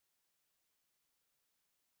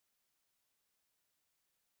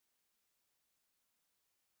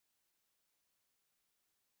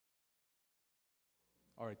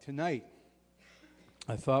All right, tonight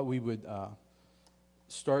I thought we would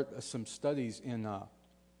start some studies in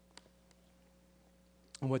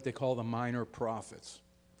what they call the minor prophets.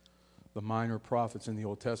 The minor prophets in the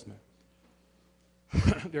Old Testament.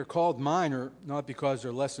 They're called minor not because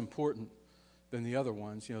they're less important than the other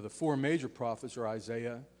ones. You know, the four major prophets are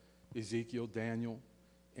Isaiah, Ezekiel, Daniel,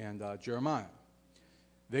 and Jeremiah.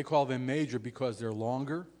 They call them major because they're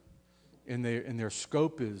longer, and their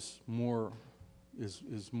scope is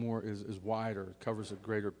wider. It covers a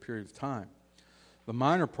greater period of time. The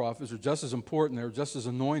minor prophets are just as important. They're just as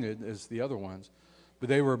anointed as the other ones, but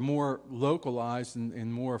they were more localized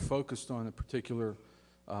and more focused on a particular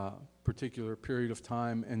period of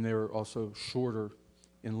time, and they're also shorter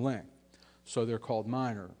in length. So they're called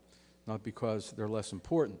minor, not because they're less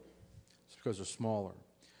important. It's because they're smaller.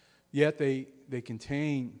 Yet they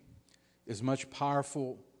contain as much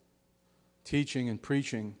powerful teaching and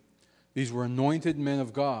preaching. These were anointed men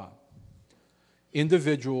of God,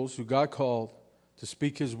 individuals who God called to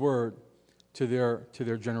speak His word to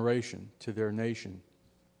their generation, to their nation.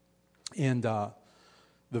 And the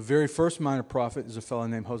very first minor prophet is a fellow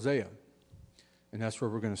named Hosea, and that's where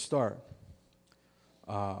we're going to start.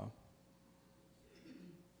 The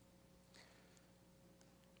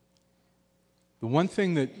one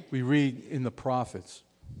thing that we read in the prophets,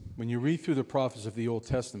 when you read through the prophets of the Old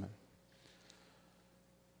Testament,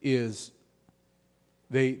 is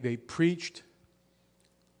they preached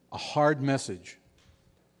a hard message.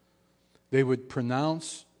 They would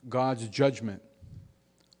pronounce God's judgment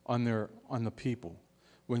on the people.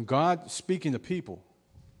 When God's speaking to people,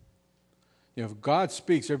 you know, if God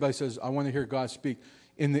speaks, everybody says, I want to hear God speak.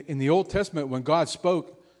 In the Old Testament, when God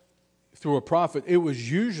spoke through a prophet, it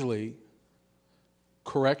was usually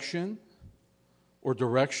correction or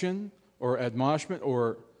direction or admonishment,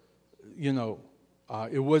 or, you know,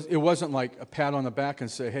 it wasn't like a pat on the back and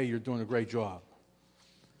say, hey, you're doing a great job.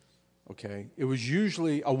 Okay? It was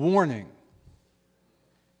usually a warning.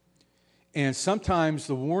 And sometimes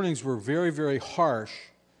the warnings were very, very harsh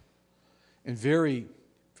and very,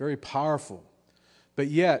 very powerful. But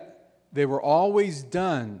yet, they were always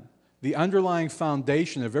done. The underlying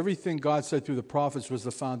foundation of everything God said through the prophets was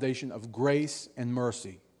the foundation of grace and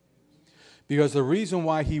mercy. Because the reason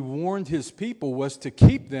why He warned His people was to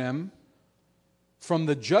keep them from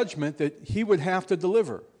the judgment that He would have to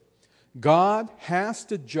deliver. God has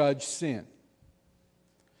to judge sin.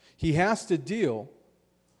 He has to deal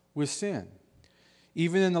with sin.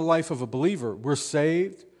 Even in the life of a believer, we're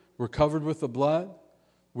saved, we're covered with the blood,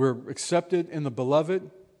 we're accepted in the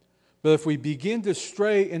beloved. But if we begin to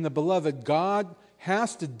stray in the beloved, God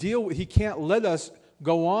has to deal with. He can't let us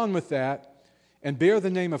go on with that and bear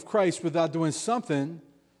the name of Christ without doing something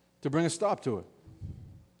to bring a stop to it.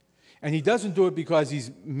 And He doesn't do it because He's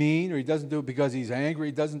mean, or He doesn't do it because He's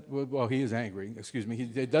angry. He is angry, excuse me.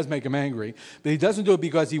 It does make Him angry. But He doesn't do it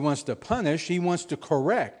because He wants to punish. He wants to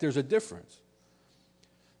correct. There's a difference.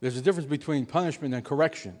 There's a difference between punishment and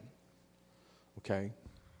correction. Okay?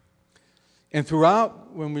 And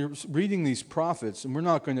throughout, when we're reading these prophets, and we're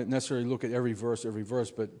not going to necessarily look at every verse,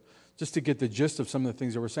 but just to get the gist of some of the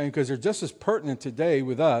things that we're saying, because they're just as pertinent today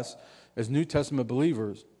with us as New Testament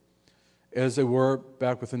believers as they were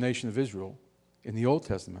back with the nation of Israel in the Old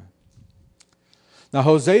Testament. Now,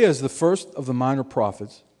 Hosea is the first of the minor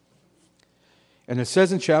prophets, and it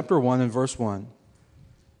says in chapter 1 and verse 1,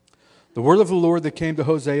 the word of the Lord that came to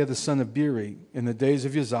Hosea the son of Beeri in the days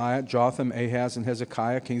of Uzziah, Jotham, Ahaz, and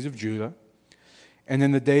Hezekiah, kings of Judah, and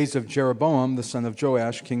in the days of Jeroboam, the son of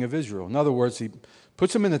Joash, king of Israel. In other words, he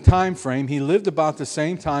puts him in a time frame. He lived about the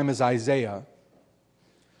same time as Isaiah,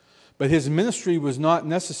 but his ministry was not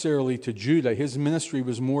necessarily to Judah. His ministry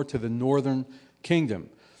was more to the northern kingdom.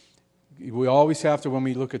 We always have to, when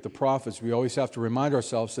we look at the prophets, we always have to remind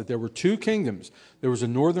ourselves that there were two kingdoms. There was a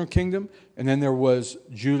northern kingdom, and then there was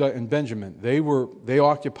Judah and Benjamin. They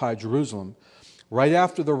occupied Jerusalem. Right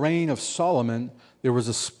after the reign of Solomon, there was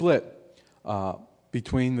a split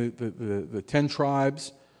between the 10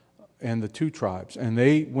 tribes and the 2 tribes. And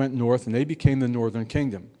they went north, and they became the northern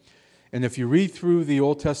kingdom. And if you read through the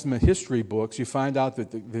Old Testament history books, you find out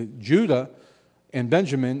that the Judah and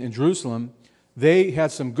Benjamin in Jerusalem, they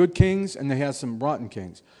had some good kings and they had some rotten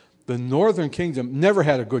kings. The northern kingdom never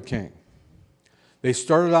had a good king. They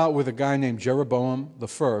started out with a guy named Jeroboam the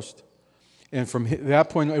first, and from that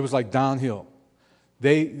point it was like downhill.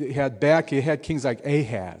 They had kings like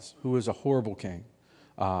Ahaz, who was a horrible king.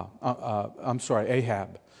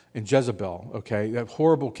 Ahab and Jezebel. Okay, that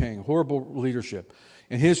horrible king, horrible leadership,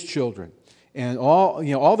 and his children, and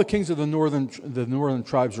all the kings of the northern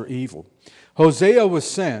tribes were evil. Hosea was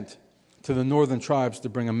sent to the northern tribes to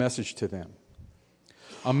bring a message to them.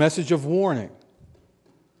 a message of warning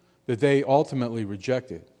that they ultimately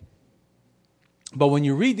rejected. But when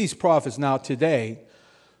you read these prophets now today,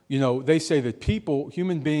 they say that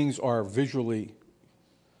human beings are visually,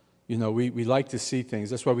 we like to see things.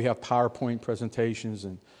 That's why we have PowerPoint presentations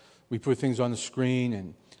and we put things on the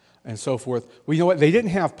screen and so forth. Well, you know what? They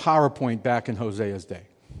didn't have PowerPoint back in Hosea's day.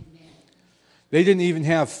 They didn't even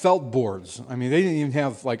have felt boards. I mean, they didn't even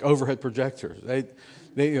have like overhead projectors.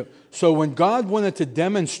 So when God wanted to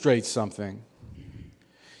demonstrate something,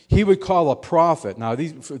 He would call a prophet. Now,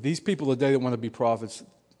 these people today that want to be prophets,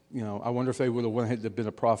 I wonder if they would have wanted to have been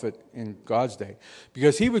a prophet in God's day.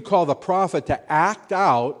 Because He would call the prophet to act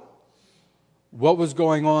out what was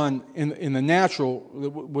going on in the natural,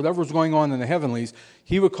 whatever was going on in the heavenlies.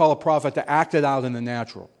 He would call a prophet to act it out in the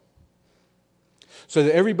natural. So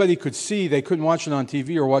that everybody could see. They couldn't watch it on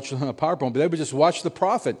TV or watch it on a PowerPoint, but they would just watch the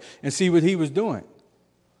prophet and see what he was doing.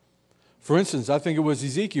 For instance, I think it was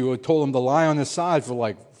Ezekiel who told him to lie on his side for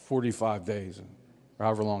like 45 days, or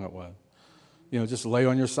however long it was. Just lay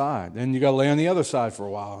on your side. Then you got to lay on the other side for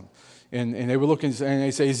a while. And they were looking, and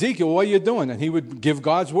they say, Ezekiel, what are you doing? And he would give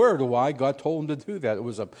God's word of why God told him to do that. It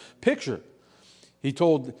was a picture. He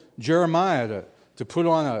told Jeremiah to put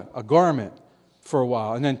on a garment for a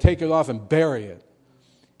while and then take it off and bury it.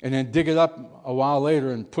 And then dig it up a while later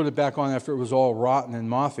and put it back on after it was all rotten and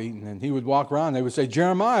moth-eaten. And he would walk around. They would say,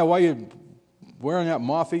 Jeremiah, why are you wearing that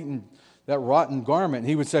moth-eaten, that rotten garment? And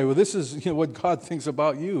he would say, well, this is what God thinks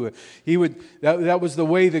about you. That was the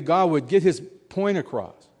way that God would get His point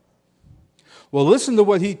across. Well, listen to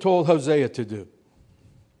what He told Hosea to do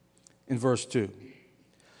in verse 2.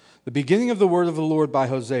 The beginning of the word of the Lord by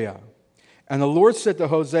Hosea. And the Lord said to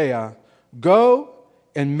Hosea, go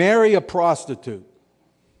and marry a prostitute.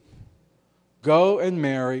 Go and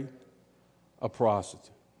marry a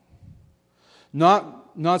prostitute.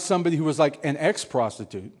 Not somebody who was like an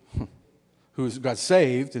ex-prostitute who got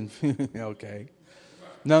saved and okay.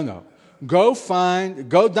 No. Go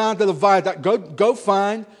down to the viaduct,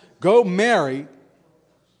 go marry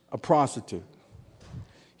a prostitute.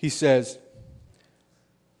 He says,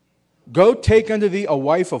 go take unto thee a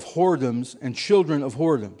wife of whoredoms and children of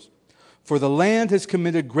whoredoms. For the land has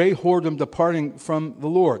committed great whoredom, departing from the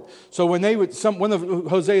Lord. So when one of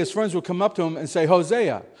Hosea's friends would come up to him and say,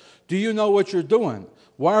 Hosea, do you know what you're doing?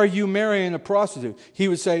 Why are you marrying a prostitute? He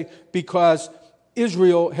would say, because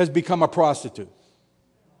Israel has become a prostitute.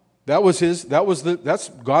 That's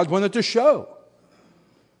God wanted to show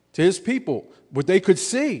to His people what they could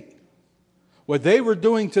see. What they were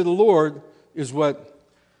doing to the Lord is what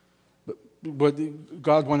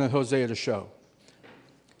God wanted Hosea to show.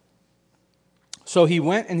 So he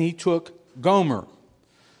went and he took Gomer,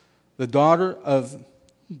 the daughter of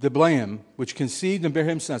Diblaim, which conceived and bare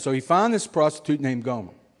him son. So he found this prostitute named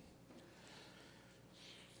Gomer.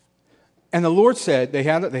 And the Lord said, they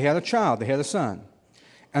had a child, they had a son.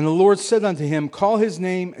 And the Lord said unto him, call his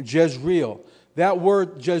name Jezreel. That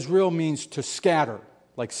word Jezreel means to scatter,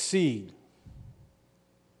 like seed.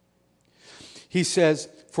 He says,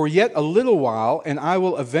 for yet a little while, and I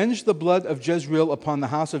will avenge the blood of Jezreel upon the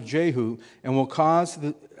house of Jehu, and will cause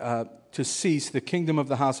to cease the kingdom of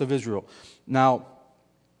the house of Israel. Now,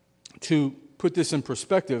 to put this in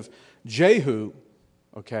perspective, Jehu,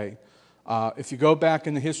 okay, if you go back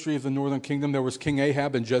in the history of the northern kingdom, there was King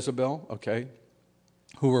Ahab and Jezebel, okay,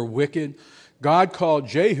 who were wicked. God called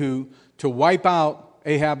Jehu to wipe out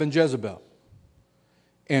Ahab and Jezebel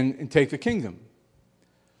and take the kingdom.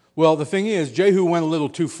 Well, the thing is, Jehu went a little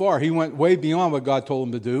too far. He went way beyond what God told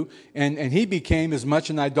him to do, and he became as much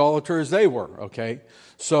an idolater as they were, okay?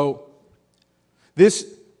 So this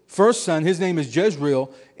first son, his name is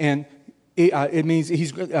Jezreel, and it means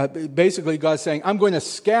he's basically God's saying, I'm going to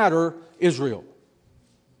scatter Israel.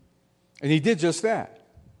 And He did just that.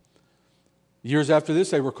 Years after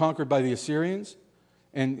this, they were conquered by the Assyrians,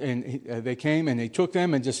 and they came and they took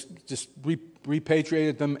them and just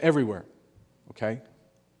repatriated them everywhere, okay?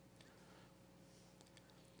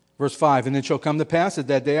 Verse 5, and it shall come to pass that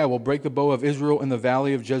that day I will break the bow of Israel in the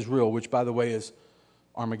valley of Jezreel, which, by the way, is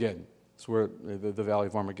Armageddon. It's where the valley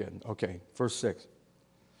of Armageddon. Okay, verse 6.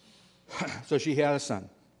 So she had a son,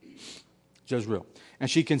 Jezreel. And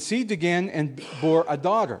she conceived again and bore a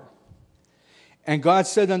daughter. And God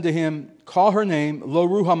said unto him, call her name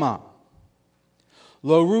Lo-Ruhamah.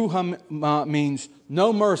 Lo-Ruhamah means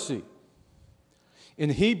no mercy.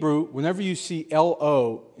 In Hebrew, whenever you see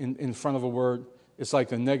L-O in front of a word, it's like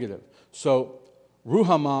the negative. So,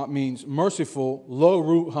 Ruhamah means merciful.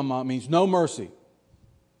 Lo-Ruhamah means no mercy.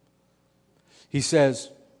 He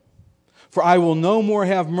says, for I will no more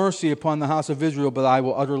have mercy upon the house of Israel, but I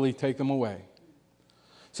will utterly take them away.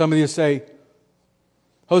 Somebody will say,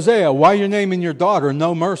 Hosea, why are you naming your daughter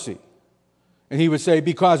No Mercy? And he would say,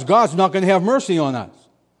 because God's not going to have mercy on us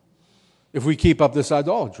if we keep up this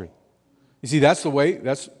idolatry. You see, that's the way,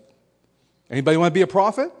 anybody want to be a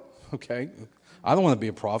prophet? Okay. I don't want to be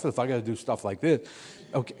a prophet if I got to do stuff like this.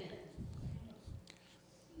 Okay.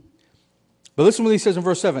 But listen what he says in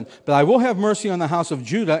verse 7. But I will have mercy on the house of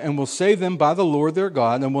Judah and will save them by the Lord their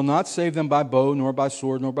God, and will not save them by bow, nor by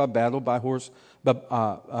sword, nor by battle, by horses,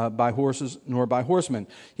 nor by horsemen.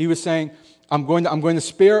 He was saying, I'm going to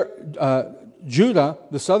spare Judah,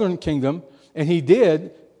 the southern kingdom, and he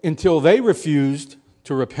did until they refused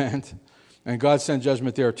to repent. And God sent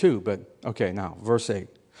judgment there too. But, okay, now, verse 8.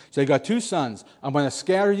 So you got two sons. I'm going to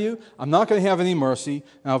scatter you. I'm not going to have any mercy.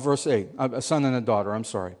 Now, verse 8. A son and a daughter, I'm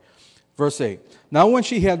sorry. Verse 8. Now when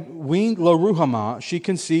she had weaned Lo-ruhamah, she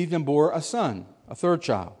conceived and bore a son, a third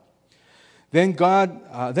child. Then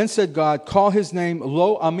said God, call his name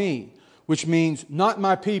Lo-ami, which means not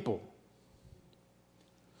my people.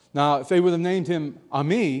 Now, if they would have named him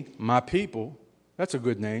Ami, my people, that's a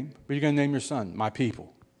good name. But you're going to name your son, my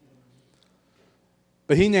people.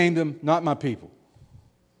 But he named him not my people.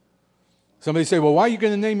 Somebody say, well, why are you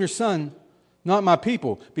going to name your son not my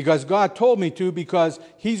people? Because God told me to, because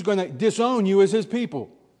he's going to disown you as his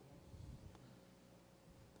people.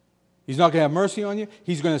 He's not going to have mercy on you.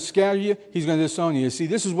 He's going to scatter you. He's going to disown you. You see,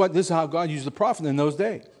 this is how God used the prophet in those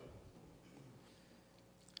days.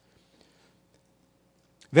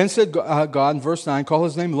 Then said God in verse 9, call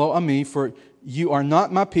his name Lo-ami, for you are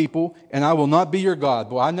not my people, and I will not be your God.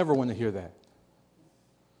 Boy, I never want to hear that.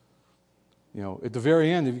 You know, at the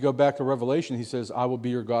very end, if you go back to Revelation, he says, I will be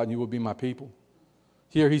your God and you will be my people.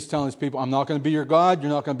 Here he's telling his people, I'm not going to be your God,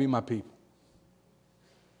 you're not going to be my people.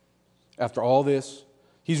 After all this,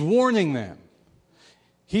 he's warning them.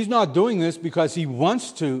 He's not doing this because he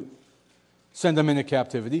wants to send them into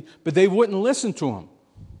captivity, but they wouldn't listen to him.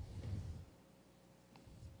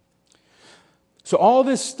 So all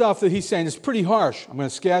this stuff that he's saying is pretty harsh. I'm going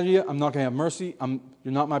to scatter you. I'm not going to have mercy. You're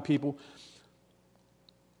not my people.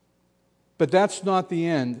 But that's not the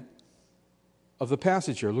end of the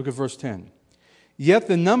passage here. Look at verse 10. Yet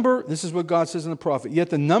the number, this is what God says in the prophet, yet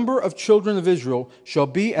the number of children of Israel shall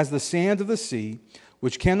be as the sand of the sea,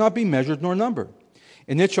 which cannot be measured nor numbered.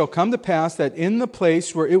 And it shall come to pass that in the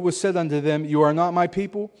place where it was said unto them, you are not my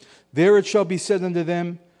people, there it shall be said unto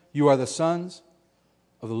them, you are the sons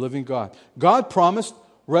of the living God. God promised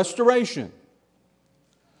restoration.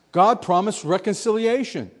 God promised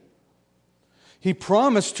reconciliation. He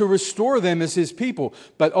promised to restore them as his people,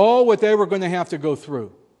 but all what they were going to have to go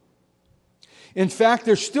through. In fact,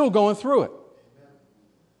 they're still going through it.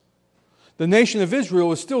 The nation of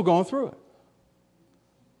Israel is still going through it.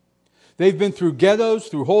 They've been through ghettos,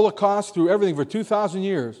 through Holocaust, through everything for 2,000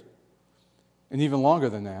 years, and even longer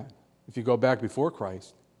than that, if you go back before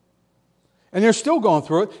Christ. And they're still going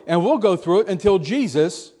through it, and we'll go through it until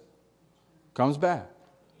Jesus comes back.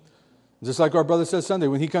 Just like our brother said Sunday,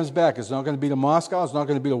 when he comes back, it's not going to be to Moscow, it's not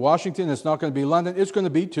going to be to Washington, it's not going to be London, it's going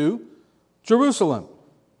to be to Jerusalem.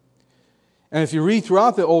 And if you read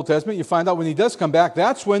throughout the Old Testament, you find out when he does come back,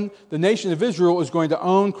 that's when the nation of Israel is going to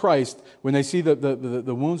own Christ. When they see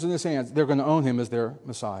the wounds in his hands, they're going to own him as their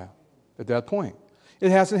Messiah at that point.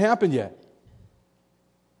 It hasn't happened yet.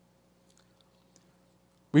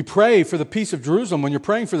 We pray for the peace of Jerusalem. When you're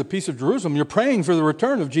praying for the peace of Jerusalem, you're praying for the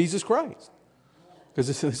return of Jesus Christ. Because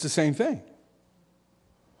it's the same thing.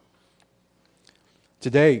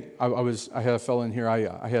 Today, I had a fellow in here,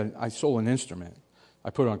 I sold an instrument. I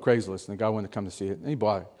put it on Craigslist, and the guy wanted to come to see it, and he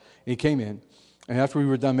bought it. And he came in, and after we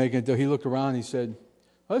were done making it, he looked around, and he said,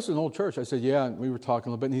 oh, this is an old church. I said, yeah, and we were talking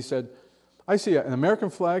a little bit, and he said, I see an American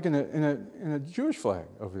flag and a Jewish flag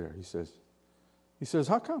over there, he says,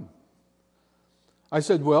 how come? I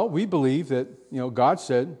said, well, we believe that, God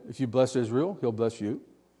said, if you bless Israel, he'll bless you.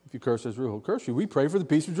 If you curse Israel, he'll curse you. We pray for the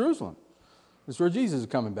peace of Jerusalem. That's where Jesus is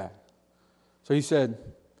coming back. So he said,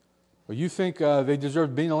 well, you think they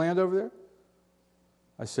deserve being a land over there?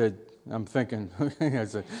 I said, I'm thinking, I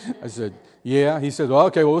said, yeah. He said, well,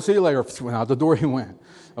 okay, well, we'll see you later. Went out the door he went.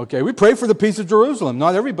 Okay, we pray for the peace of Jerusalem.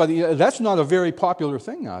 Not everybody, that's not a very popular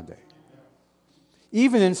thing nowadays.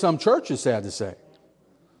 Even in some churches, sad to say.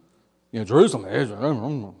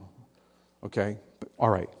 Jerusalem, okay, all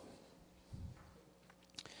right.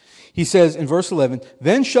 He says in verse 11,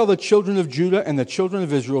 then shall the children of Judah and the children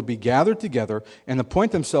of Israel be gathered together and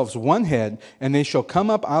appoint themselves one head, and they shall come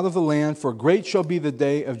up out of the land, for great shall be the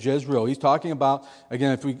day of Jezreel. He's talking about,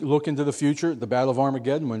 again, if we look into the future, the battle of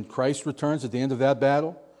Armageddon, when Christ returns at the end of that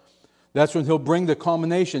battle, that's when he'll bring the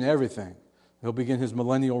culmination of everything. He'll begin his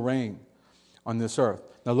millennial reign on this earth.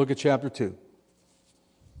 Now look at chapter 2.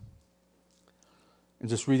 And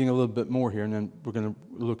just reading a little bit more here, and then we're going to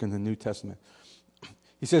look in the New Testament.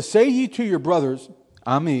 He says, say ye to your brothers,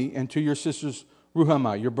 Ami, and to your sisters,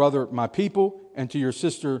 Ruhamah, your brother, my people, and to your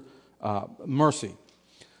sister, Mercy.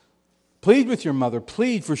 Plead with your mother,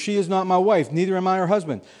 plead, for she is not my wife, neither am I her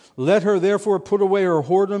husband. Let her therefore put away her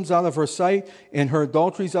whoredoms out of her sight, and her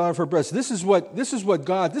adulteries out of her breast. This is what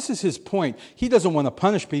God, this is his point. He doesn't want to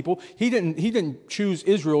punish people. He didn't choose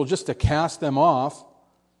Israel just to cast them off.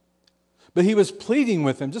 But he was pleading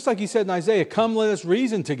with them, just like he said in Isaiah, come let us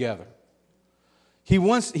reason together. He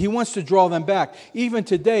wants to draw them back. Even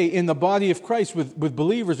today in the body of Christ with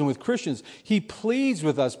believers and with Christians, he pleads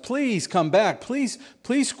with us, please come back. Please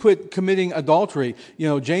quit committing adultery. You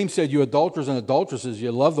know, James said, you adulterers and adulteresses,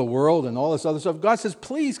 you love the world and all this other stuff. God says,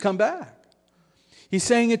 please come back. He's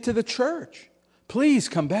saying it to the church. Please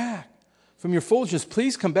come back from your foolishness.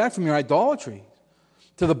 Please come back from your idolatry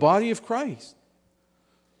to the body of Christ.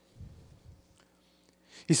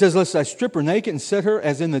 He says, lest I strip her naked and set her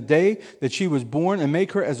as in the day that she was born, and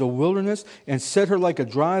make her as a wilderness, and set her like a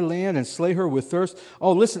dry land, and slay her with thirst.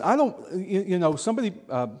 Oh, listen, I don't, somebody,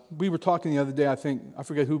 we were talking the other day, I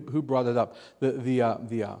forget who brought it up,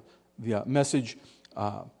 the message,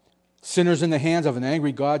 sinners in the hands of an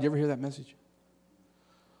angry God. You ever hear that message?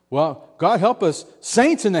 Well, God help us,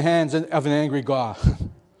 saints in the hands of an angry God.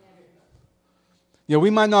 You know,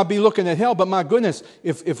 we might not be looking at hell, but my goodness,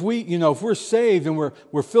 if we're saved and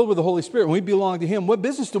we're filled with the Holy Spirit and we belong to him, what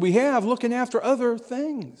business do we have looking after other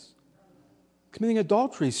things? Committing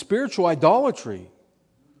adultery, spiritual idolatry.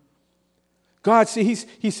 God, see,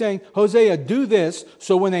 he's saying, Hosea, do this,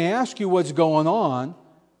 so when they ask you what's going on,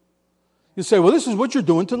 you say, well, this is what you're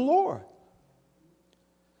doing to the Lord.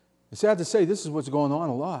 It's sad to say, this is what's going on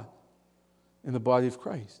a lot in the body of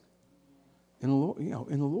Christ, in the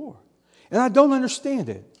Lord. And I don't understand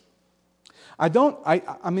it. I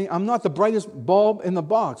mean, I'm not the brightest bulb in the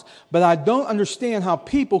box, but I don't understand how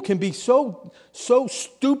people can be so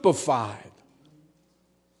stupefied.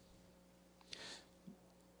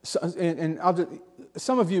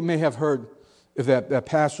 Some of you may have heard of that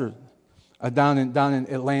pastor down in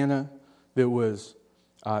Atlanta that was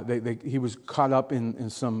he was caught up in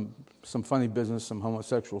some funny business, some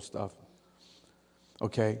homosexual stuff.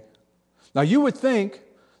 Okay, now you would think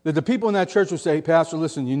that the people in that church would say, hey, Pastor,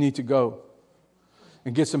 listen, you need to go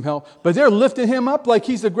and get some help. But they're lifting him up like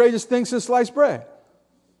he's the greatest thing since sliced bread.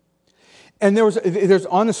 And there's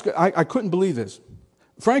honest, I couldn't believe this.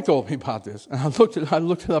 Frank told me about this, and I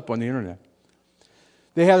looked it up on the internet.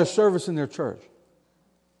 They had a service in their church,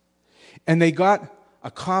 and they got a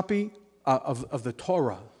copy of the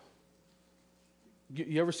Torah.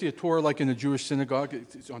 You ever see a Torah like in a Jewish synagogue?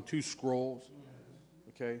 It's on 2 scrolls,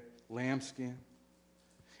 okay, lambskin.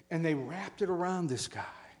 And they wrapped it around this guy.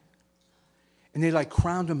 And they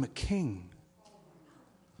crowned him a king.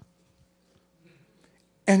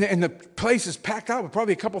 And the place is packed out with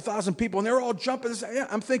probably a couple thousand people. And they're all jumping.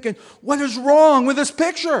 I'm thinking, what is wrong with this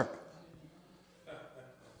picture?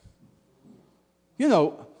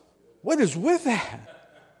 What is with that?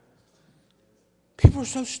 People are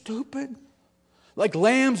so stupid. Like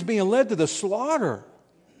lambs being led to the slaughter.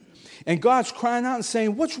 And God's crying out and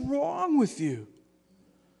saying, what's wrong with you?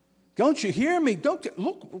 Don't you hear me?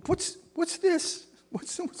 Look, what's this?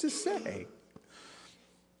 What's this say?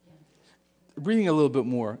 Reading a little bit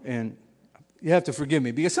more, and you have to forgive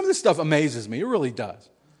me, because some of this stuff amazes me. It really does.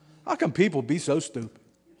 How can people be so stupid?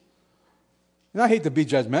 And I hate to be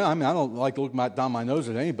judgmental. I mean, I don't like to look down my nose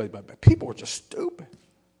at anybody, but people are just stupid.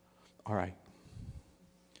 All right.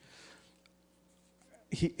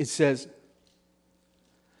 It says,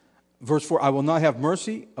 verse 4, I will not have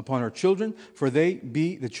mercy upon her children, for they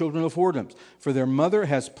be the children of whoredoms. For their mother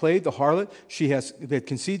has played the harlot. She that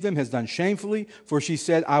conceived them has done shamefully. For she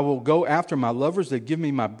said, I will go after my lovers that give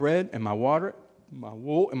me my bread and my water, my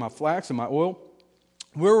wool and my flax and my oil.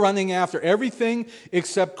 We're running after everything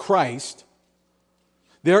except Christ.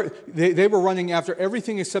 They were running after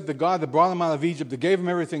everything except the God that brought them out of Egypt, that gave them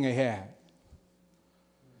everything they had.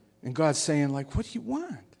 And God's saying, what do you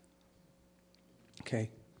want? Okay.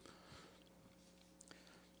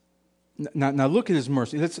 Now look at his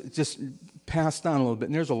mercy. Let's just pass down a little bit.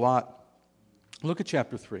 And there's a lot. Look at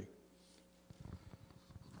chapter 3.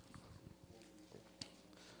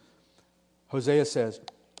 Hosea says,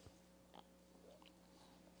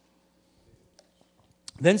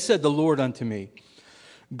 Then said the Lord unto me,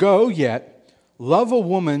 Go yet, love a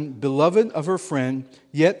woman beloved of her friend,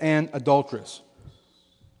 yet an adulteress.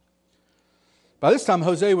 By this time,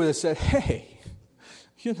 Hosea would have said, hey,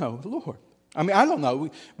 Lord. I mean, I don't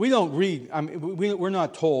know. We don't read. I mean, we're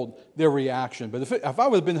not told their reaction. But if I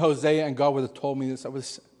would have been Hosea and God would have told me this, I would have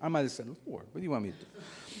said, I might have said, Lord, what do you want me to do?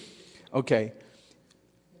 Okay.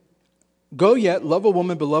 Go yet, love a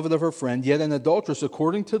woman beloved of her friend, yet an adulteress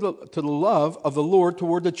according to the love of the Lord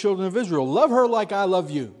toward the children of Israel. Love her like I love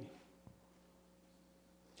you.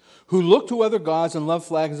 Who look to other gods and love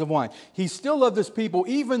flagons of wine. He still loved his people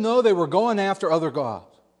even though they were going after other gods.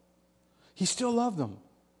 He still loved them.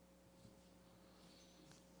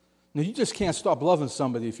 Now, you just can't stop loving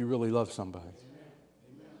somebody if you really love somebody.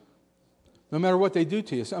 No matter what they do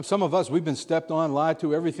to you. Some of us, we've been stepped on, lied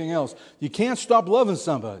to, everything else. You can't stop loving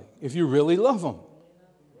somebody if you really love them.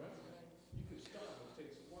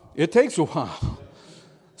 It takes a while.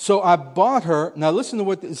 So I bought her, now listen to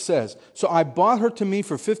what it says. So I bought her to me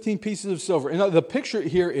for 15 pieces of silver. And the picture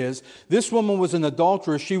here is, this woman was an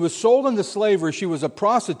adulteress. She was sold into slavery. She was a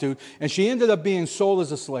prostitute. And she ended up being sold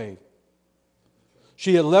as a slave.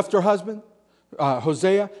 She had left her husband,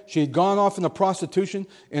 Hosea. She had gone off into prostitution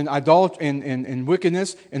and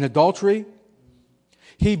wickedness and adultery.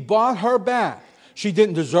 He bought her back. She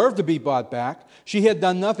didn't deserve to be bought back. She had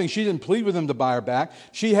done nothing. She didn't plead with him to buy her back.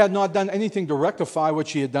 She had not done anything to rectify what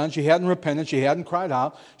she had done. She hadn't repented. She hadn't cried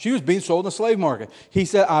out. She was being sold in the slave market. He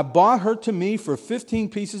said, I bought her to me for 15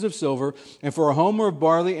 pieces of silver and for a homer of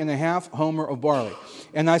barley and a half homer of barley.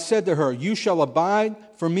 And I said to her, you shall abide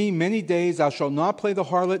for me many days. I shall not play the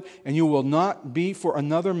harlot, and you will not be for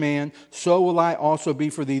another man. So will I also be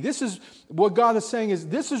for thee. This is what God is saying is,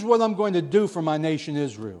 this is what I'm going to do for my nation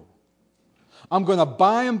Israel. I'm going to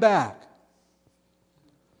buy them back.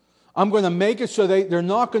 I'm going to make it so they're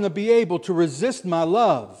not going to be able to resist my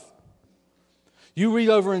love. You read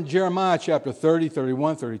over in Jeremiah chapter 30,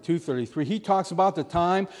 31, 32, 33. He talks about the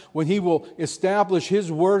time when he will establish his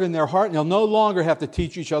word in their heart and they'll no longer have to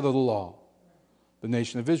teach each other the law. The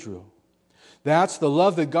nation of Israel. That's the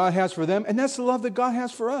love that God has for them, and that's the love that God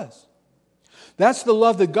has for us. That's the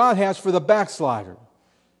love that God has for the backslider.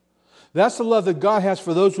 That's the love that God has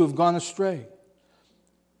for those who have gone astray.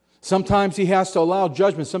 Sometimes he has to allow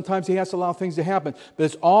judgment. Sometimes he has to allow things to happen. But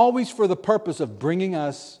it's always for the purpose of bringing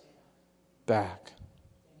us back.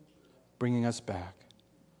 Bringing us back.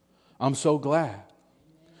 I'm so glad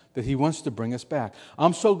that he wants to bring us back.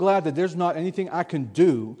 I'm so glad that there's not anything I can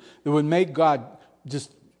do that would make God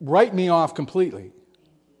just write me off completely.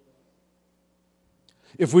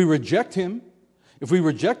 If we reject him, if we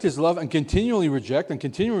reject his love and continually reject,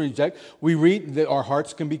 we read that our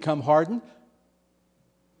hearts can become hardened.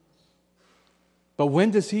 But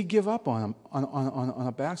when does he give up on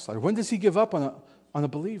a backslider? When does he give up on a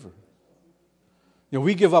believer? You know,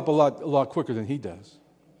 we give up a lot quicker than he does.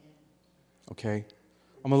 Okay?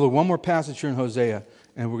 I'm going to look one more passage here in Hosea,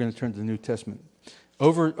 and we're going to turn to the New Testament.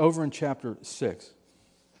 Over in chapter 6.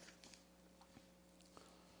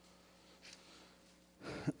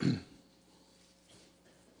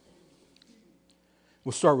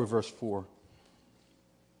 We'll start with verse 4.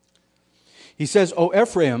 He says, O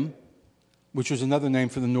Ephraim, which was another name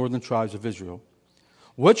for the northern tribes of Israel,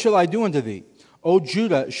 what shall I do unto thee? O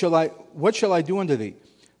Judah, what shall I do unto thee?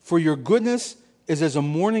 For your goodness is as a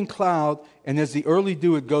morning cloud, and as the early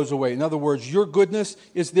dew it goes away. In other words, your goodness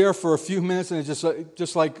is there for a few minutes, and it's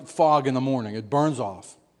just like fog in the morning. It burns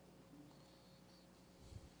off.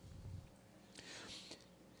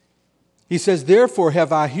 He says, therefore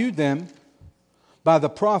have I hewed them by the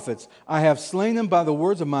prophets. I have slain them by the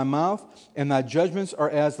words of my mouth, and thy judgments are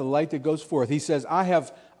as the light that goes forth. He says,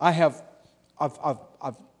 I've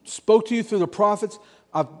spoke to you through the prophets.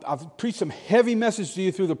 I've preached some heavy message to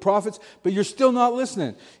you through the prophets, but you're still not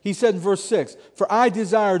listening. He said in verse 6, for I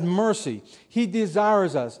desired mercy. He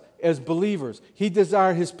desires us as believers. He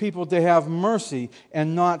desired his people to have mercy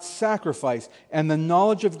and not sacrifice, and the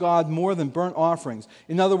knowledge of God more than burnt offerings.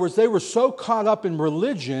 In other words, they were so caught up in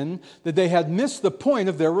religion that they had missed the point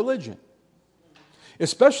of their religion,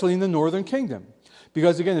 especially in the northern kingdom.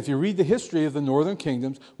 Because again, if you read the history of the northern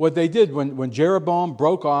kingdoms, what they did when Jeroboam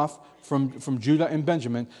broke off from Judah and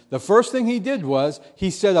Benjamin, the first thing he did was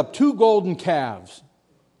he set up 2 golden calves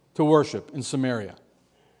to worship in Samaria.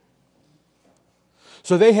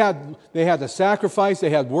 So they had the sacrifice, they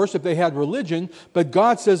had worship, they had religion, but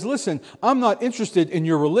God says, listen, I'm not interested in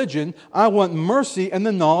your religion. I want mercy and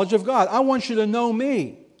the knowledge of God. I want you to know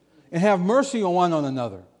me and have mercy on one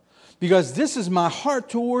another, because this is my heart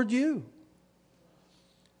toward you.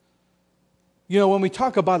 You know, when we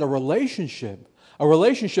talk about a relationship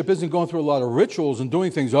isn't going through a lot of rituals and doing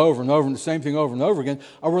things over and over and the same thing over and over again.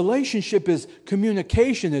 A relationship is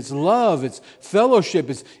communication, it's love, it's fellowship,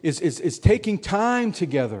 it's taking time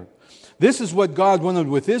together. This is what God wanted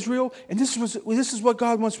with Israel, and this is what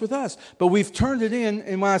God wants with us. But we've turned it in,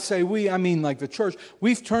 and when I say we, I mean like the church.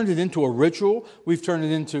 We've turned it into a ritual. We've turned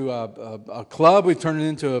it into a club. We've turned it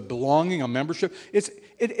into a belonging, a membership.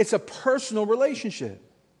 It's a personal relationship.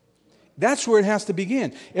 That's where it has to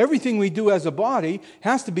begin. Everything we do as a body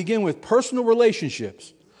has to begin with personal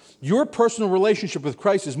relationships. Your personal relationship with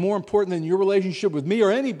Christ is more important than your relationship with me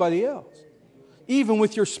or anybody else, even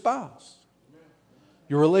with your spouse.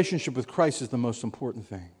 Your relationship with Christ is the most important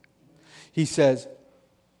thing. He says,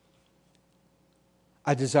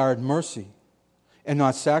 I desired mercy and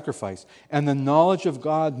not sacrifice, and the knowledge of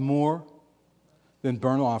God more than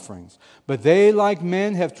burnt offerings. But they, like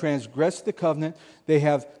men, have transgressed the covenant. There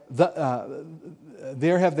have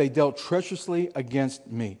they dealt treacherously against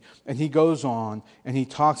me. And he goes on and he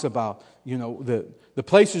talks about, the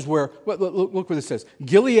places where, look what it says.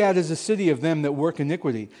 Gilead is a city of them that work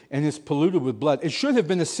iniquity and is polluted with blood. It should have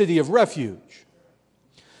been a city of refuge.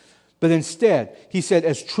 But instead, he said,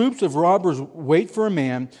 as troops of robbers wait for a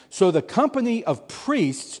man, so the company of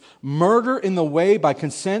priests murder in the way by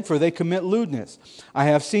consent, for they commit lewdness. I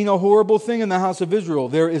have seen a horrible thing in the house of Israel.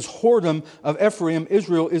 There is whoredom of Ephraim.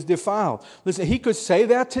 Israel is defiled. Listen, he could say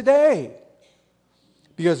that today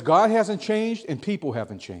because God hasn't changed and people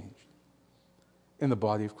haven't changed in the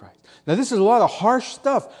body of Christ. Now, this is a lot of harsh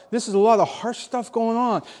stuff. This is a lot of harsh stuff going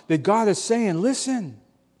on that God is saying, listen,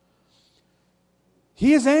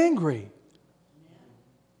 He is angry.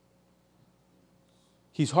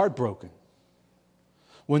 He's heartbroken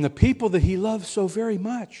when the people that He loves so very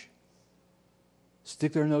much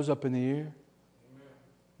stick their nose up in the air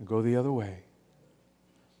and go the other way.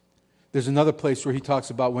 There's another place where He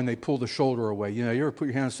talks about when they pull the shoulder away. You ever put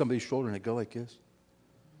your hand on somebody's shoulder and they go like this?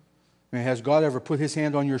 I mean, has God ever put His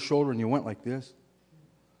hand on your shoulder and you went like this?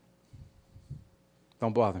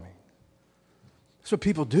 Don't bother me. That's what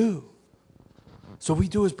people do. So we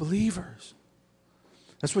do as believers.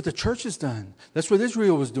 That's what the church has done. That's what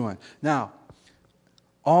Israel was doing. Now,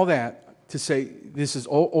 all that to say this is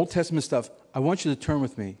Old Testament stuff, I want you to turn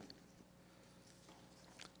with me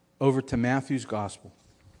over to Matthew's Gospel,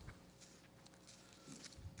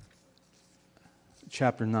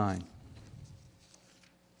 chapter 9.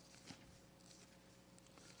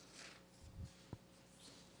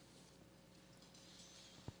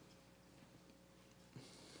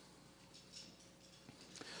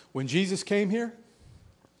 When Jesus came here,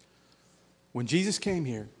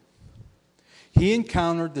 He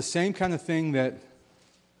encountered the same kind of thing that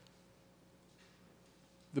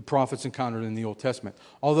the prophets encountered in the Old Testament.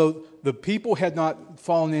 Although the people had not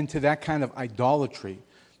fallen into that kind of idolatry,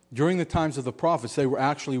 during the times of the prophets, they were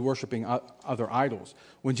actually worshiping other idols.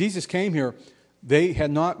 When Jesus came here, they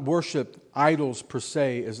had not worshipped idols per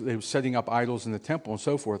se, as they were setting up idols in the temple and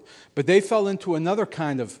so forth, but they fell into another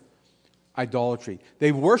kind of idolatry.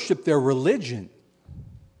 They worshiped their religion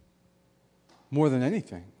more than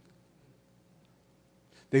anything.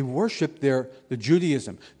 They worshiped the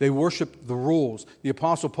Judaism. They worshiped the rules. The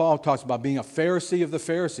Apostle Paul talks about being a Pharisee of the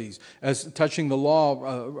Pharisees, as touching the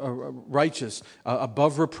law righteous,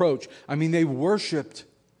 above reproach. I mean, they worshiped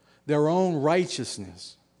their own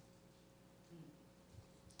righteousness.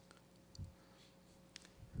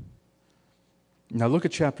 Now look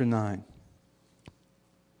at chapter 9.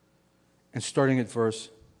 And starting at verse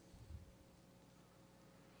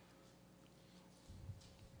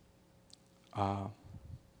 9.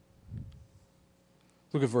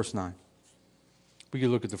 We could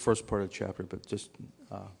look at the first part of the chapter, but just...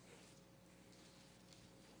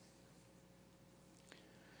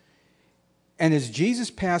 And as Jesus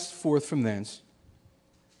passed forth from thence,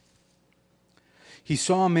 He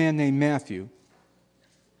saw a man named Matthew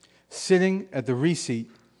sitting at the receipt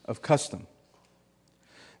of custom.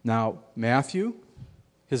 Now, Matthew,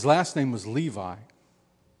 his last name was Levi.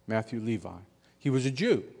 Matthew Levi. He was a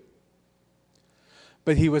Jew.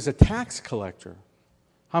 But he was a tax collector.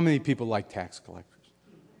 How many people like tax collectors?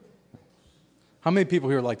 How many people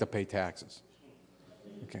here like to pay taxes?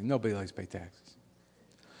 Okay, nobody likes to pay taxes.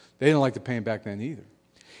 They didn't like to pay them back then either.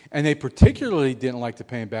 And they particularly didn't like to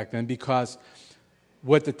pay them back then because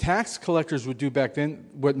what the tax collectors would do back then,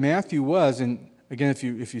 what Matthew was, and again,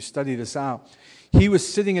 if you study this out, he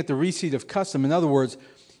was sitting at the receipt of custom. In other words,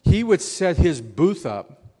 he would set his booth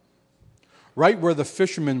up right where the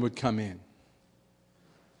fishermen would come in.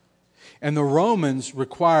 And the Romans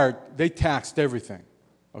they taxed everything.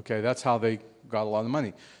 Okay, that's how they got a lot of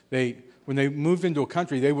money. When they moved into a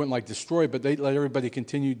country, they wouldn't destroy it, but they let everybody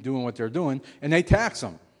continue doing what they're doing, and they tax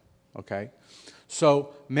them. Okay?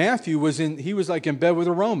 So Matthew was like in bed with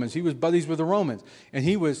the Romans. He was buddies with the Romans. And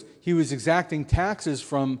he was exacting taxes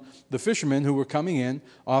from the fishermen who were coming in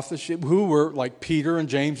off the ship, who were like Peter and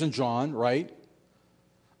James and John, right?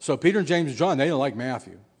 So Peter and James and John, they didn't like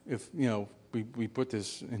Matthew. If, we put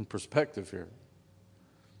this in perspective here.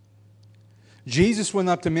 Jesus went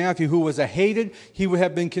up to Matthew, who was he would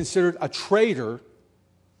have been considered a traitor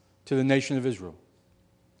to the nation of Israel.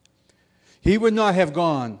 He would not have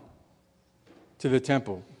gone to the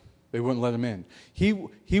temple. They wouldn't let him in.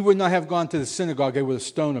 He would not have gone to the synagogue. They would have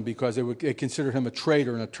stoned him because they considered him a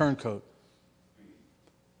traitor and a turncoat.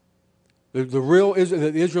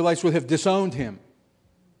 The Israelites would have disowned him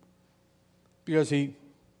because he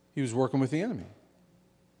was working with the enemy.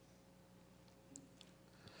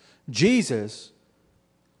 Jesus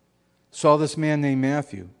saw this man named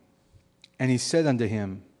Matthew, and he said unto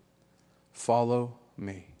him, "Follow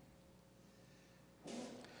me."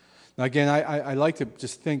 Now again, I like to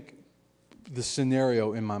just think the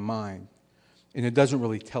scenario in my mind, and it doesn't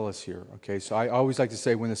really tell us here, okay? So I always like to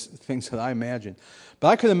say when it's things that I imagine. But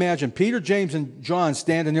I could imagine Peter, James, and John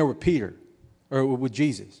standing there with Peter, or with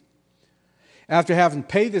Jesus. After having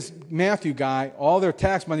paid this Matthew guy all their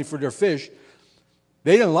tax money for their fish,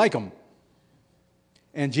 they didn't like him.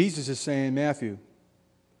 And Jesus is saying, "Matthew,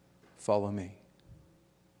 follow me."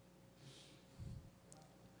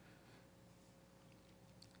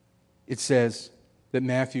 It says that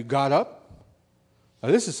Matthew got up. Now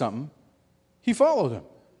this is something. He followed him.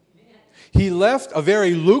 He left a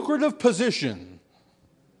very lucrative position.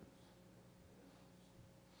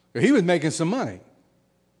 He was making some money.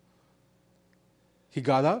 He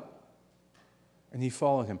got up and he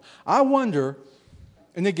followed him. I wonder,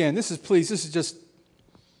 and again,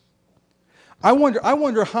 I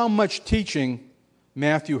wonder how much teaching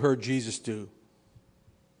Matthew heard Jesus do.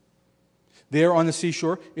 There on the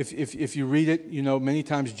seashore, if you read it, many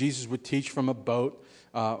times Jesus would teach from a boat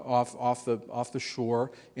off the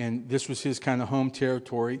shore, and this was his kind of home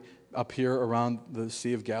territory up here around the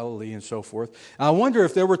Sea of Galilee and so forth. And I wonder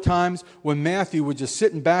if there were times when Matthew was just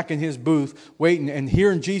sitting back in his booth waiting and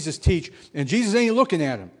hearing Jesus teach, and Jesus ain't looking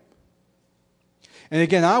at him. And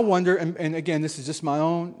again, I wonder, and again, this is just my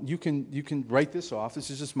own, you can write this off, this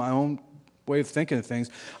is just my own way of thinking of things.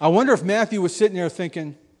 I wonder if Matthew was sitting there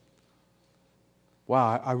thinking,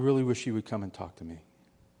 "Wow, I really wish he would come and talk to me."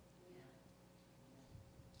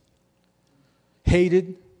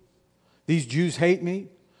 Hated. These Jews hate me.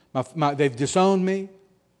 They've disowned me.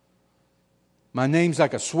 My name's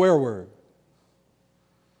like a swear word.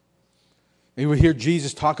 And you would hear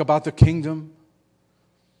Jesus talk about the kingdom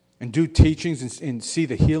and do teachings and see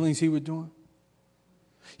the healings he was doing.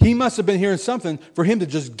 He must have been hearing something for him to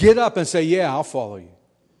just get up and say, "Yeah, I'll follow you."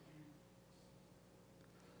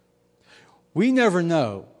 We never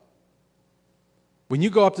know. When you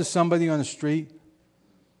go up to somebody on the street,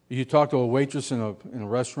 or you talk to a waitress in a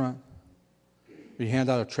restaurant, or you hand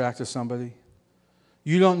out a tract to somebody,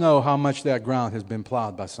 you don't know how much that ground has been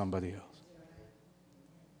plowed by somebody else.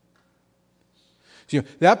 So,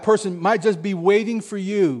 that person might just be waiting for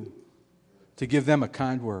you to give them a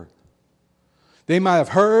kind word. They might have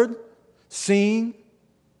heard, seen,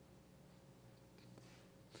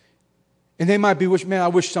 and they might be wishing, "Man, I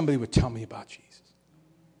wish somebody would tell me about Jesus."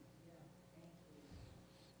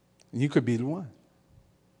 And you could be the one.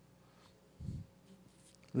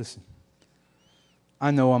 Listen,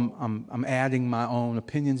 I know I'm adding my own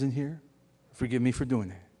opinions in here. Forgive me for doing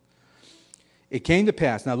that. It came to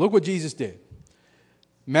pass. Now look what Jesus did.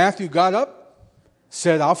 Matthew got up,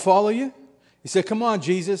 said, "I'll follow you." He said, "Come on,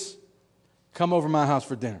 Jesus, come over to my house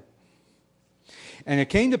for dinner." And it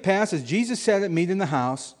came to pass as Jesus sat at meat in the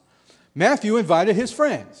house, Matthew invited his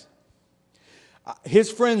friends.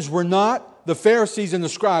 His friends were not the Pharisees and the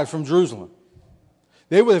scribes from Jerusalem.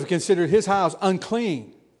 They would have considered his house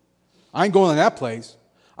unclean. "I ain't going to that place.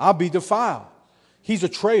 I'll be defiled. He's a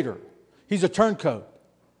traitor. He's a turncoat."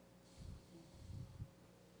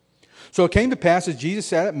 So it came to pass as Jesus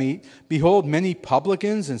sat at meat, behold, many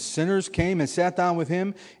publicans and sinners came and sat down with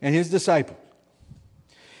him and his disciples.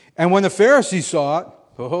 And when the Pharisees saw it,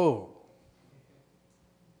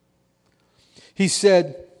 he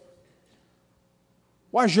said,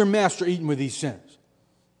 "Why is your master eating with these sinners?"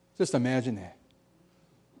 Just imagine that.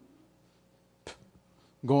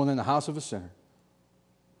 Going in the house of a sinner.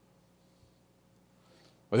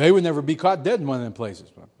 Well, they would never be caught dead in one of them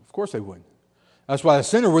places. Of course they wouldn't. That's why a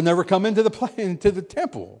sinner would never come into the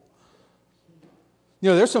temple.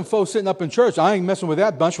 There's some folks sitting up in church, "I ain't messing with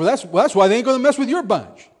that bunch." Well, that's why they ain't going to mess with your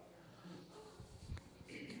bunch.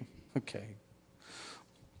 Okay.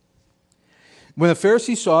 When the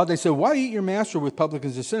Pharisees saw it, they said, why eat your master with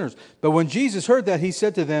publicans and sinners? But when Jesus heard that, he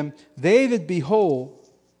said to them, they that be whole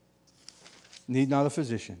need not a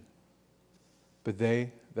physician, but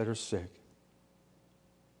they that are sick.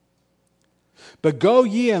 But go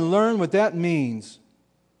ye and learn what that means.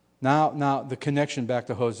 Now the connection back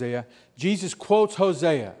to Hosea. Jesus quotes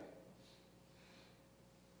Hosea.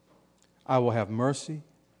 I will have mercy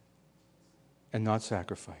and not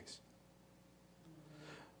sacrifice.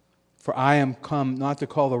 For I am come not to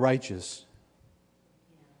call the righteous,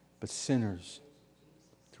 but sinners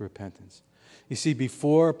to repentance. You see,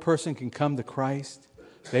 before a person can come to Christ,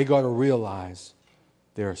 they got to realize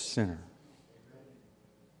they're a sinner.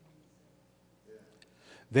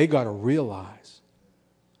 They got to realize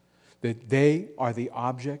that they are the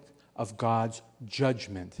object of God's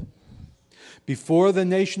judgment. Before the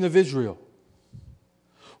nation of Israel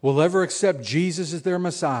will ever accept Jesus as their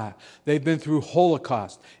Messiah, they've been through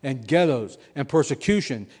Holocaust and ghettos and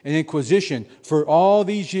persecution and inquisition for all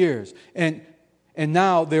these years. And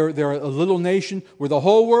now they're a little nation where the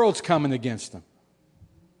whole world's coming against them.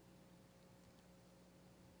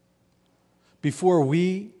 Before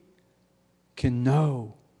we can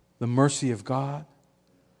know the mercy of God,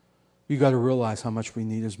 we've got to realize how much we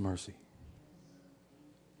need His mercy.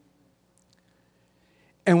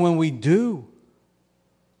 And when we do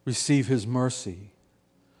receive His mercy,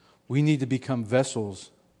 we need to become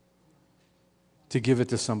vessels to give it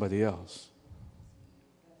to somebody else.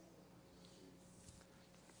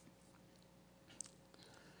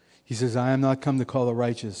 He says, I am not come to call the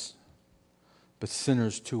righteous, but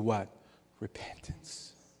sinners to what?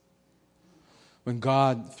 Repentance. When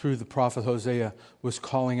God, through the prophet Hosea, was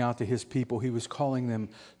calling out to His people, He was calling them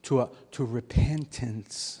to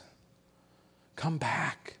repentance. Come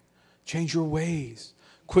back. Change your ways.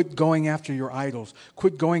 Quit going after your idols.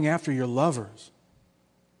 Quit going after your lovers.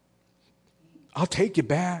 I'll take you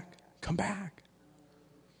back. Come back.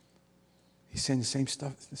 He's saying the same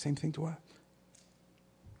stuff, the same thing to us.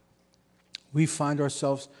 We find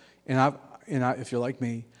ourselves, and if you're like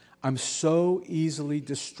me, I'm so easily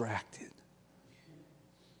distracted.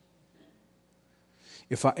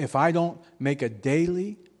 If I don't make a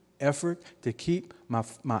daily effort to keep my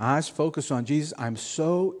eyes focused on Jesus, I'm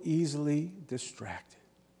so easily distracted.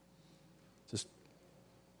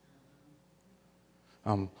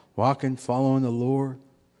 I'm walking, following the Lord,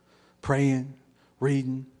 praying,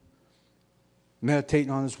 reading,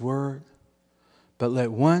 meditating on His Word, but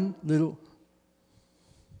let one little...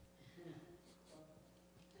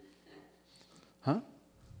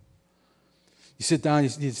 You sit down, you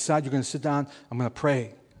decide you're going to sit down, I'm going to pray.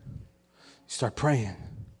 You start praying.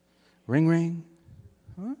 Ring, ring.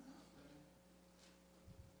 Huh?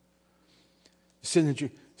 You're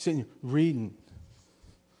sitting reading.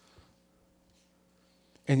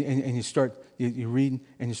 And you're reading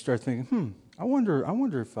and you start thinking, I wonder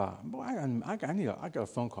if, I got a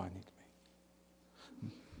phone call I need to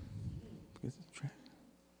make.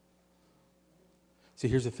 See,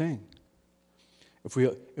 here's the thing. If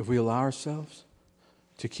we allow ourselves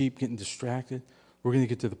to keep getting distracted, we're going to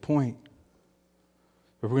get to the point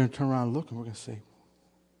where we're going to turn around and look and we're going to say,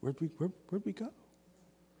 where'd we go?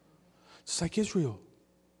 Just like Israel.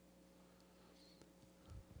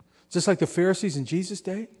 Just like the Pharisees in Jesus'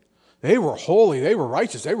 day. They were holy, they were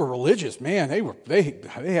righteous, they were religious. Man, they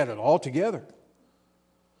had it all together.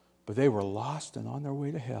 But they were lost and on their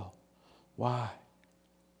way to hell. Why?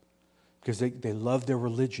 Because they loved their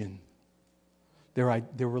religion. Their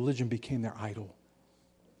religion became their idol.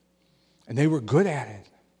 And they were good at it.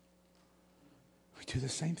 We do the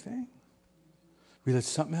same thing. We let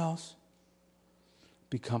something else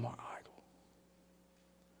become our idol.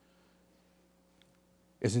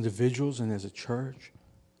 As individuals and as a church,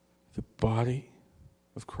 the body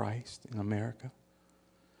of Christ in America.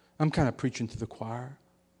 I'm kind of preaching to the choir.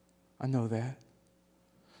 I know that.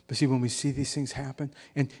 But see, when we see these things happen,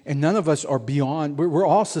 and none of us are beyond, we're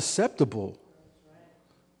all susceptible.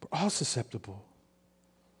 We're all susceptible.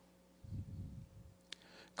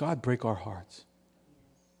 God, break our hearts.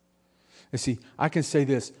 And see, I can say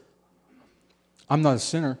this. I'm not a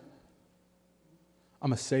sinner.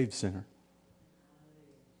 I'm a saved sinner.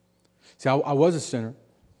 See, I was a sinner.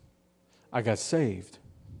 I got saved.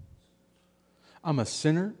 I'm a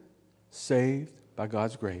sinner saved by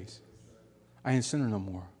God's grace. I ain't a sinner no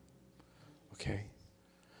more. Okay?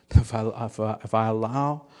 If I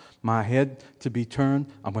allow my head to be turned,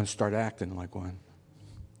 I'm going to start acting like one.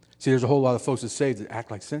 See, there's a whole lot of folks that saved that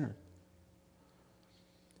act like sinners.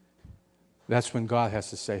 That's when God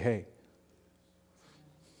has to say, hey,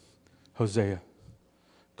 Hosea,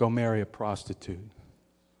 go marry a prostitute.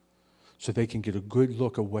 so they can get a good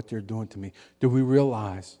look at what they're doing to me? Do we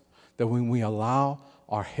realize that when we allow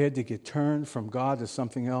our head to get turned from God to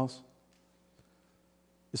something else,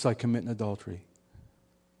 it's like committing adultery?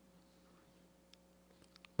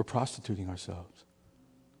 We're prostituting ourselves.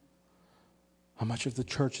 How much of the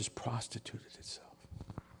church has prostituted itself?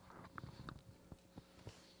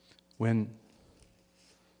 When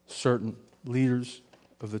certain leaders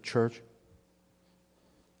of the church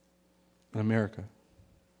in America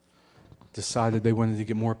decided they wanted to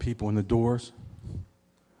get more people in the doors,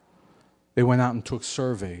 they went out and took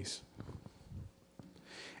surveys.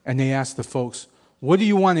 And they asked the folks, what do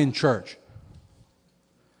you want in church?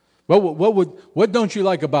 What don't you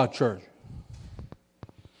like about church?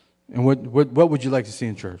 And what would you like to see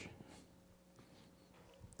in church?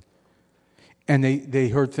 And they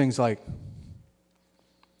heard things like,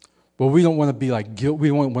 well, we don't want to be like guilt. We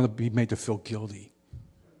don't want to be made to feel guilty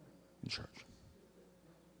in church.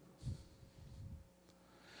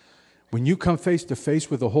 When you come face to face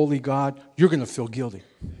with a holy God, you're going to feel guilty.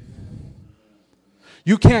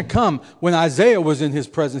 You can't come. When Isaiah was in his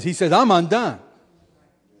presence, he said, I'm undone.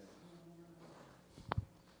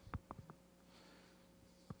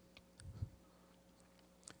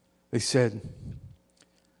 They said,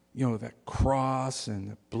 you know, that cross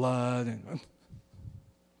and the blood. And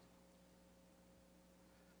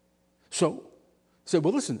so said,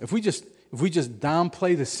 well, listen, if we just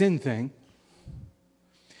downplay the sin thing,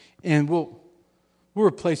 and we'll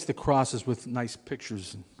replace the crosses with nice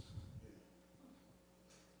pictures,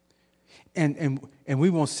 and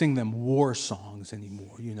we won't sing them war songs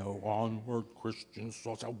anymore. You know, onward Christians,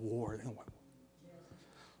 so it's a war.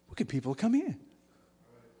 Look at people come in,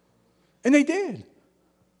 and they did.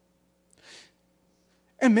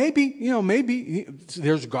 And maybe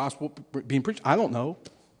there's gospel being preached. I don't know.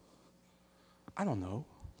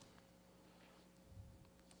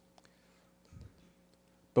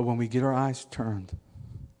 But when we get our eyes turned,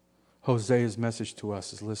 Hosea's message to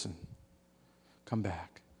us is, listen, come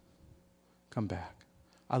back. Come back.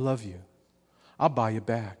 I love you. I'll buy you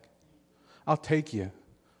back. I'll take you.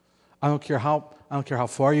 I don't care how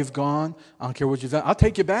far you've gone. I don't care what you've done. I'll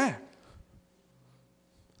take you back.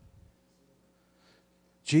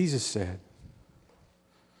 Jesus said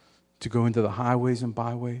to go into the highways and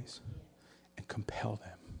byways and compel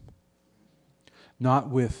them. Not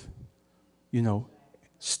with,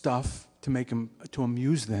 stuff to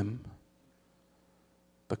amuse them,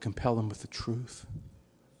 but compel them with the truth.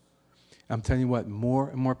 I'm telling you what, more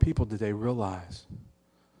and more people today realize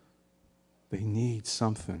they need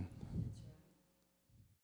something